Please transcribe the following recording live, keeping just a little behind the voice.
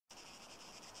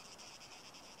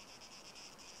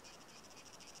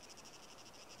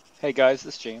Hey guys,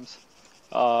 this is James.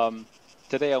 Um,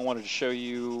 Today I wanted to show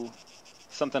you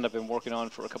something I've been working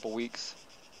on for a couple weeks.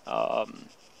 Um,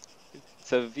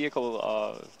 it's a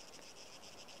vehicle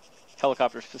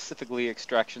helicopter specifically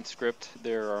extraction script.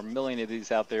 There are a million of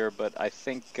these out there, but I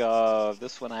think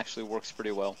this one actually works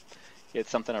pretty well. It's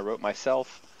something I wrote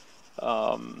myself,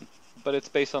 um, but it's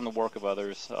based on the work of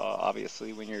others.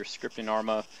 Obviously, when you're scripting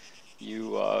ArmA,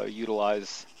 you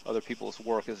utilize other people's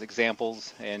work as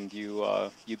examples, and you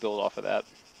build off of that.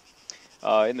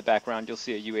 In the background, you'll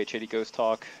see a UH-80 Ghost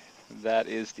Hawk. That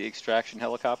is the extraction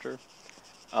helicopter.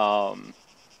 Um,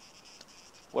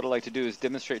 what I'd like to do is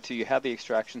demonstrate to you how the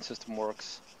extraction system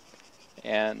works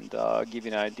and give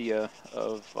you an idea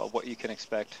of what you can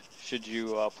expect should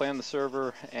you plan the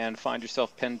server and find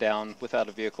yourself pinned down without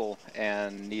a vehicle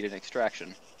and need an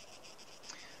extraction.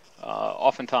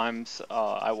 Oftentimes,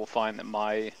 I will find that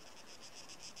my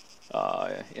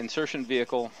insertion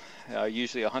vehicle,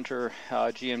 usually a Hunter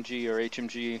GMG or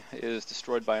HMG, is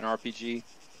destroyed by an RPG.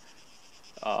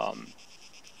 Um,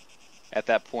 at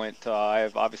that point,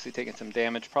 I've obviously taken some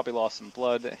damage, probably lost some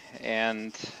blood,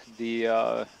 and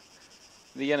the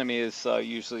enemy is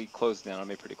usually closed in on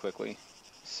me pretty quickly.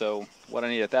 So what I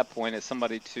need at that point is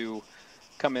somebody to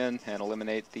come in and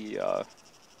eliminate the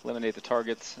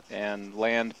targets and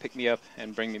land, pick me up,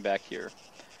 and bring me back here.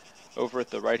 Over at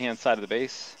the right-hand side of the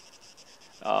base,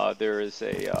 there is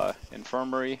a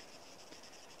infirmary.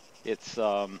 It's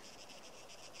right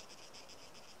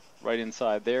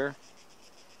inside there.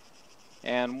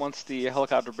 And once the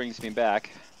helicopter brings me back,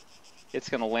 it's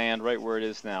going to land right where it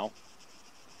is now.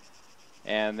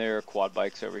 And there are quad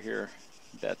bikes over here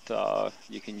that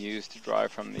you can use to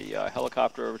drive from the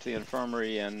helicopter over to the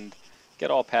infirmary and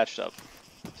get all patched up.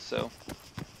 So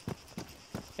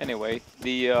anyway,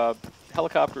 the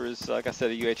helicopter is, like I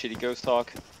said, a UH-80 Ghost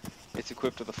Hawk. It's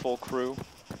equipped with a full crew,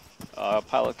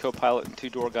 pilot, co-pilot, and 2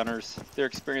 door gunners. Their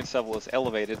experience level is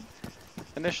elevated.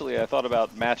 Initially, I thought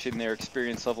about matching their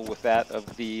experience level with that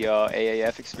of the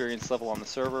AAF experience level on the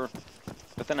server,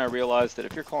 but then I realized that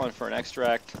if you're calling for an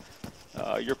extract,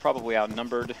 you're probably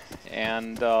outnumbered,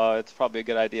 and it's probably a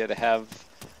good idea to have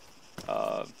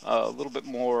a little bit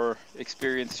more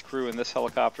experienced crew in this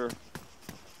helicopter.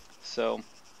 So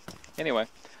anyway,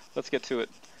 let's get to it.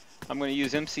 I'm going to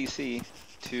use MCC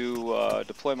to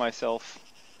deploy myself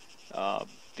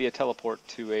via teleport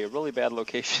to a really bad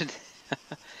location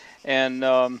and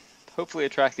hopefully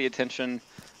attract the attention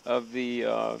of the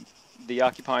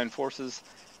occupying forces,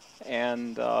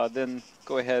 and then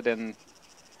go ahead and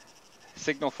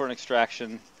signal for an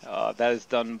extraction. That is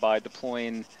done by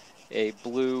deploying a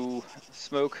blue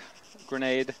smoke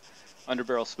grenade,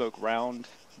 underbarrel smoke round,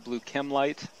 blue chem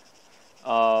light.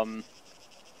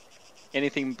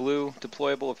 Anything blue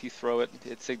deployable, if you throw it,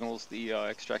 it signals the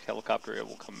extract helicopter. It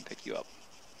will come and pick you up.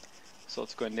 So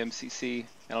let's go ahead and MCC,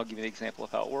 and I'll give you an example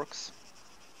of how it works.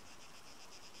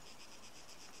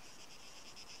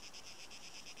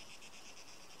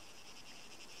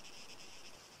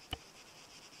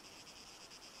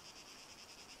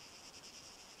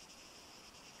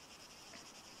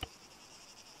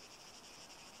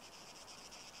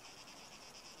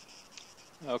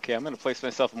 Okay, I'm going to place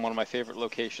myself in one of my favorite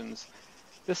locations.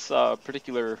 This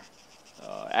particular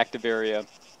active area,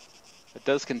 it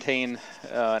does contain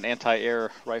an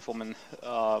anti-air rifleman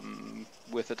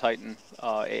with a Titan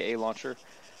AA launcher,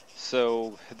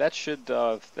 so that should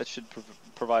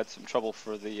provide some trouble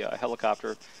for the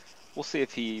helicopter. We'll see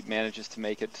if he manages to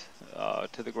make it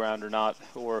to the ground or not,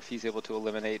 or if he's able to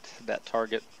eliminate that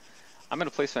target. I'm going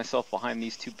to place myself behind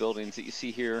these 2 buildings that you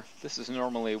see here. This is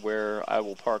normally where I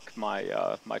will park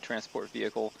my my transport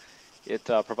vehicle. It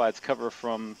provides cover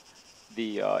from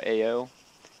the AO.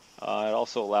 It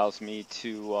also allows me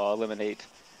to eliminate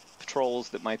patrols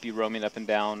that might be roaming up and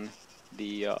down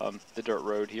the dirt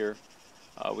road here,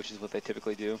 which is what they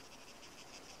typically do.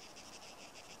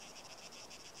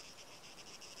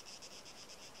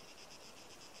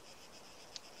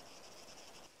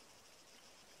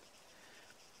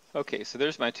 Okay, so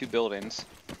there's my 2 buildings.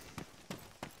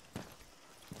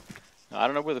 Now, I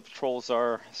don't know where the patrols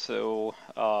are, so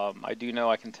I do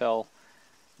know I can tell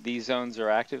these zones are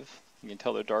active. You can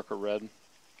tell they're darker red.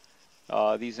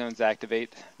 These zones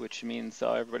activate, which means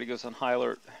everybody goes on high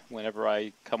alert whenever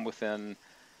I come within,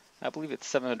 I believe it's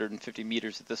 750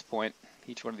 meters at this point.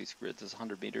 Each one of these grids is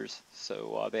 100 meters,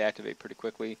 so they activate pretty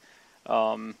quickly.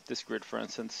 This grid, for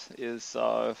instance, is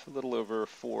a little over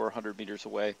 400 meters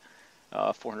away,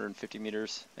 450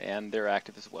 meters, and they're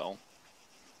active as well.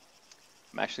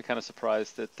 I'm actually kind of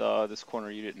surprised that this corner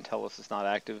you didn't tell us is not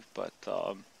active, but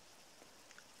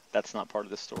that's not part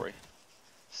of the story.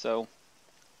 So I'm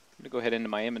going to go ahead into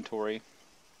my inventory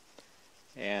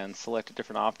and select a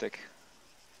different optic,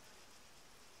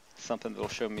 something that'll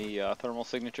show me thermal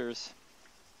signatures,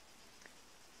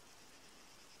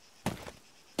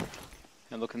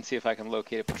 and look and see if I can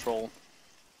locate a patrol.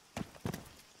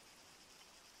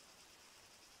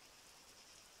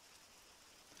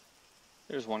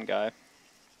 There's one guy.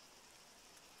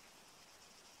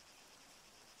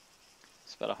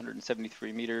 It's about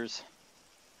 173 meters.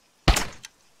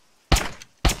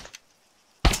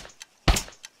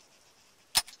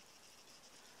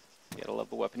 Gotta love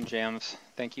the weapon jams.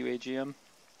 Thank you, AGM.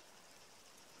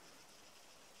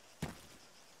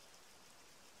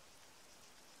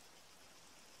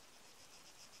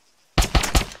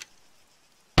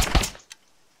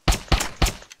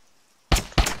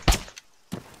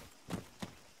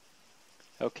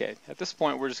 Okay, at this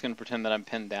point we're just going to pretend that I'm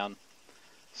pinned down.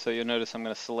 So you'll notice I'm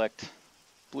going to select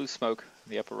blue smoke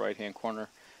in the upper right hand corner.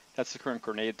 That's the current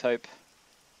grenade type.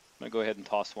 I'm going to go ahead and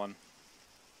toss one.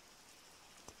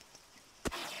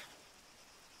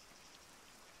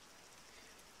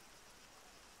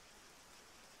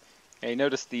 And you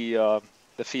notice the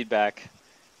feedback.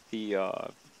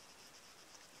 The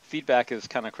feedback is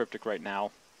kind of cryptic right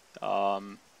now. I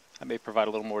may provide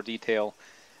a little more detail.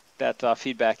 That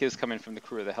feedback is coming from the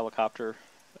crew of the helicopter.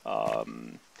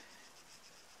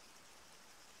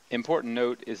 Important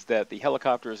note is that the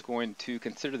helicopter is going to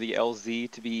consider the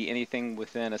LZ to be anything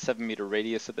within a 7-meter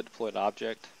radius of the deployed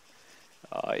object.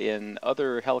 In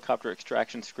other helicopter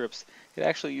extraction scripts, it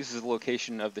actually uses the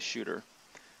location of the shooter.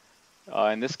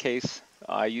 In this case,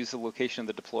 I use the location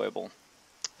of the deployable.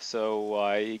 So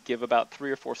I give about 3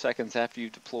 or 4 seconds after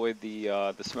you've deployed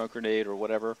the smoke grenade or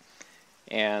whatever,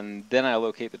 and then I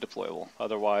locate the deployable.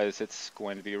 Otherwise, it's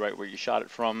going to be right where you shot it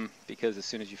from, because as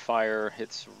soon as you fire,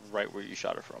 it's right where you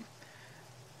shot it from.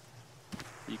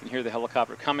 You can hear the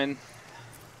helicopter coming,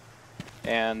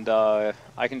 and I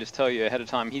can just tell you ahead of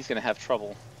time he's going to have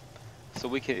trouble. So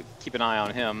we can keep an eye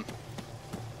on him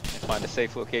and find a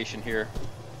safe location here.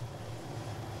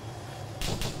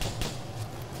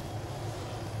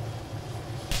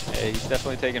 Hey, he's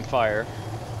definitely taking fire.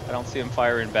 I don't see him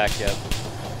firing back yet.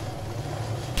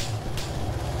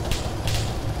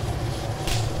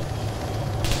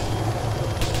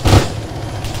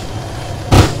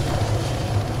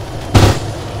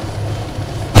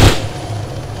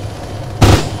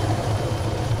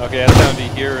 Okay, that sound you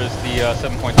hear is the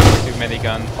 7.62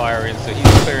 minigun firing, so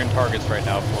he's clearing targets right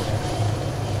now for me.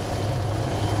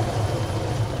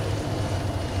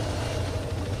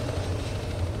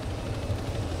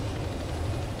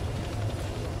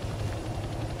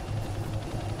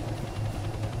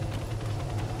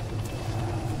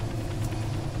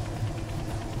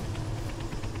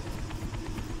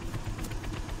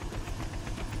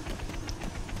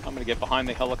 I'm going to get behind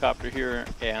the helicopter here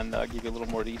and give you a little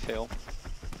more detail.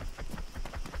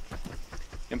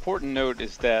 Important note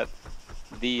is that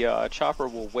the chopper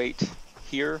will wait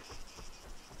here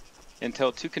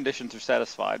until 2 conditions are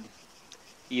satisfied.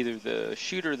 Either the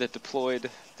shooter that deployed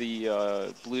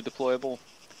the blue deployable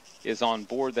is on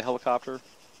board the helicopter,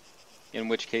 in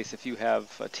which case if you have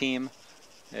a team,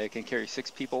 it can carry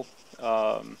 6 people.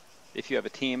 If you have a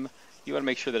team, you want to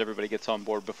make sure that everybody gets on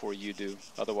board before you do.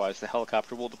 Otherwise, the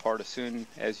helicopter will depart as soon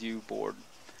as you board.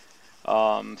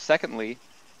 Secondly,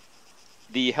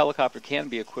 the helicopter can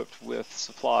be equipped with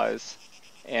supplies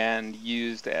and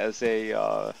used as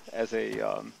a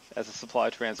supply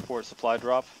transport, supply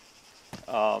drop.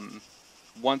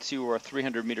 Once you are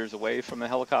 300 meters away from the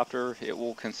helicopter, it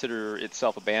will consider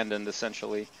itself abandoned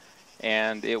essentially,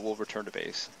 and it will return to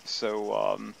base.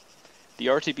 So the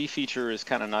RTB feature is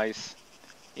kind of nice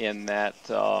in that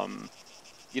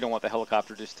you don't want the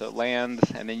helicopter just to land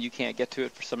and then you can't get to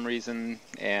it for some reason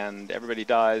and everybody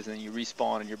dies and then you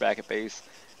respawn and you're back at base.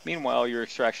 Meanwhile, your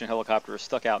extraction helicopter is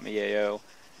stuck out in the AO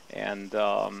and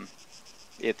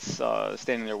it's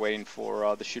standing there waiting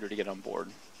for the shooter to get on board.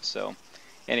 So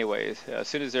anyways, as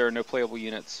soon as there are no playable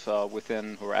units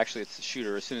within, or actually it's the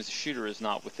shooter, as soon as the shooter is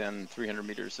not within 300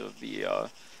 meters of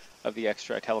the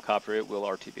extract helicopter, it will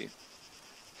RTB.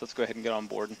 So let's go ahead and get on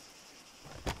board.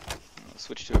 I'll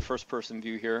switch to a first-person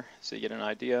view here so you get an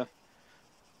idea.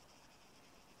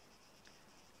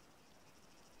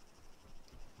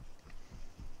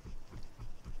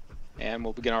 And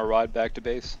we'll begin our ride back to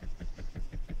base.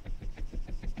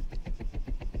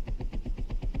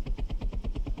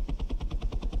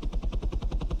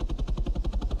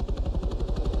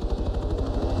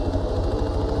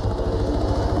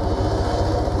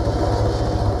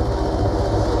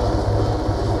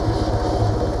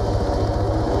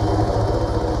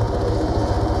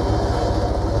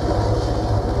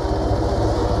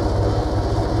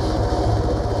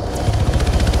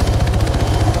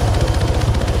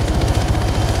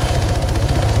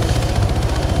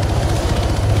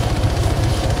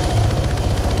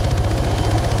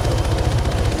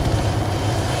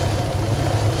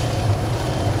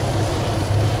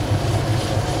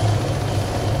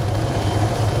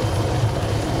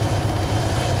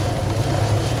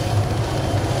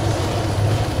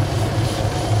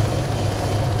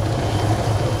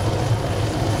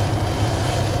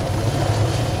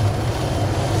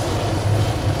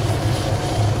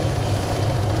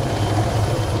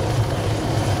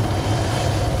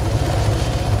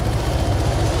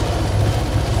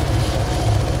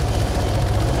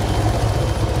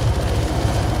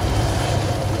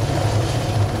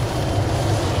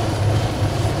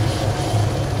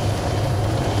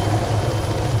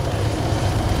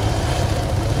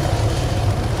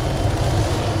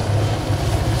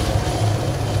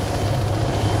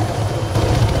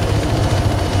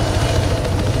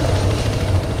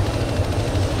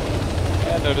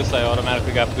 notice I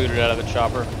automatically got booted out of the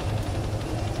chopper.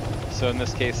 So in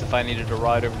this case, if I needed to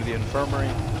ride over to the infirmary,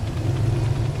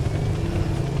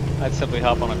 I'd simply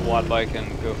hop on a quad bike and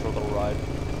go for a little ride.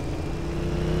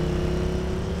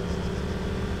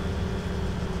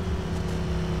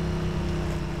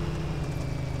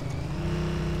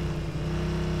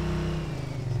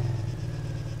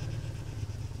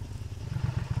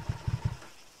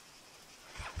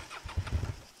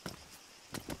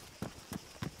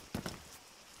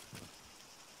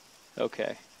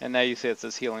 Okay, and now you see it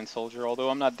says healing soldier.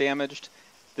 Although I'm not damaged,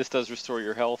 this does restore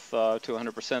your health to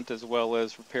 100%, as well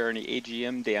as repair any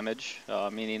AGM damage,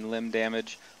 meaning limb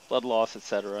damage, blood loss,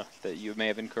 etc. that you may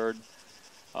have incurred.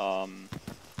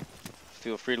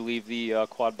 Feel free to leave the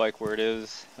quad bike where it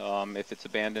is. If it's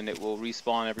abandoned, it will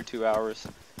respawn every 2 hours.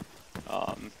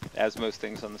 As most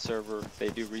things on the server, they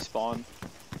do respawn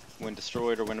when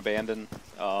destroyed or when abandoned.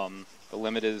 The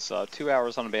limit is 2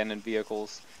 hours on abandoned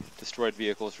vehicles. Destroyed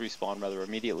vehicles respawn rather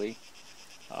immediately.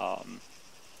 A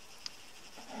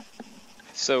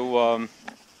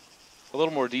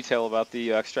little more detail about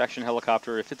the extraction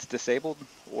helicopter. If it's disabled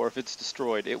or if it's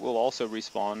destroyed, it will also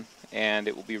respawn and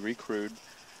it will be recrewed.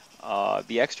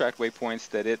 The extract waypoints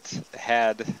that it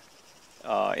had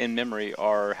in memory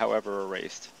are, however,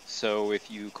 erased. So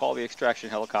if you call the extraction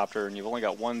helicopter and you've only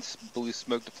got one blue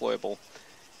smoke deployable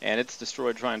and it's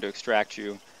destroyed trying to extract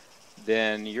you,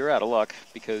 then you're out of luck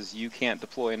because you can't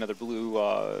deploy another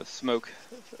blue smoke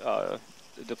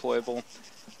deployable.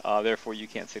 Therefore, you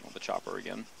can't signal the chopper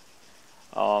again.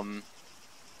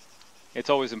 It's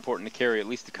always important to carry at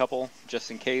least a couple just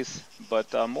in case,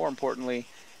 but more importantly,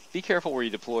 be careful where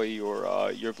you deploy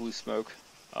your blue smoke.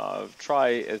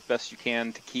 Try as best you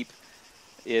can to keep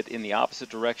it in the opposite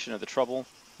direction of the trouble.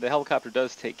 The helicopter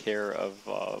does take care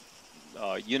of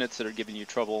units that are giving you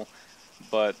trouble,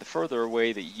 but the further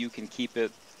away that you can keep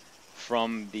it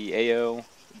from the AO,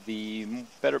 the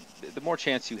more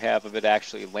chance you have of it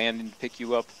actually landing to pick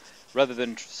you up, rather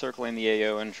than circling the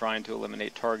AO and trying to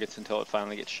eliminate targets until it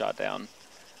finally gets shot down.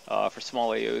 For small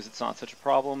AOs, it's not such a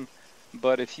problem,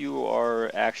 but if you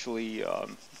are actually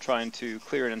trying to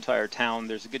clear an entire town,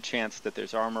 there's a good chance that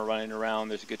there's ArmA running around.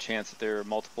 There's a good chance that there are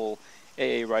multiple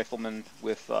AA riflemen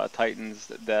with Titans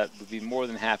that would be more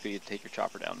than happy to take your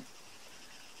chopper down.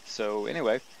 So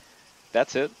anyway,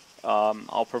 that's it.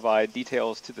 I'll provide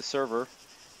details to the server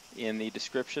in the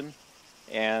description,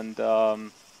 and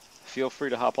feel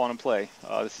free to hop on and play.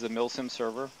 This is a milsim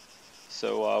server,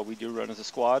 so we do run as a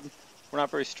squad. We're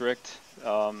not very strict.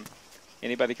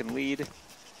 Anybody can lead,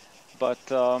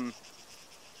 but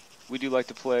we do like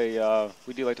to play.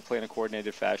 In a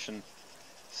coordinated fashion.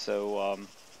 So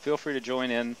feel free to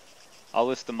join in. I'll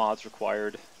list the mods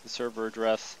required, the server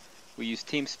address. We use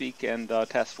TeamSpeak and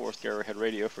Task Force Arrowhead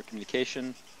Radio for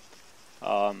communication.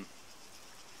 As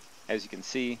you can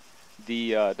see,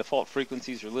 the default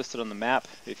frequencies are listed on the map.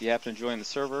 If you happen to join the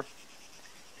server,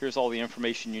 here's all the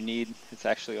information you need. It's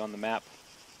actually on the map.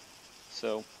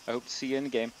 So I hope to see you in the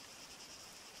game.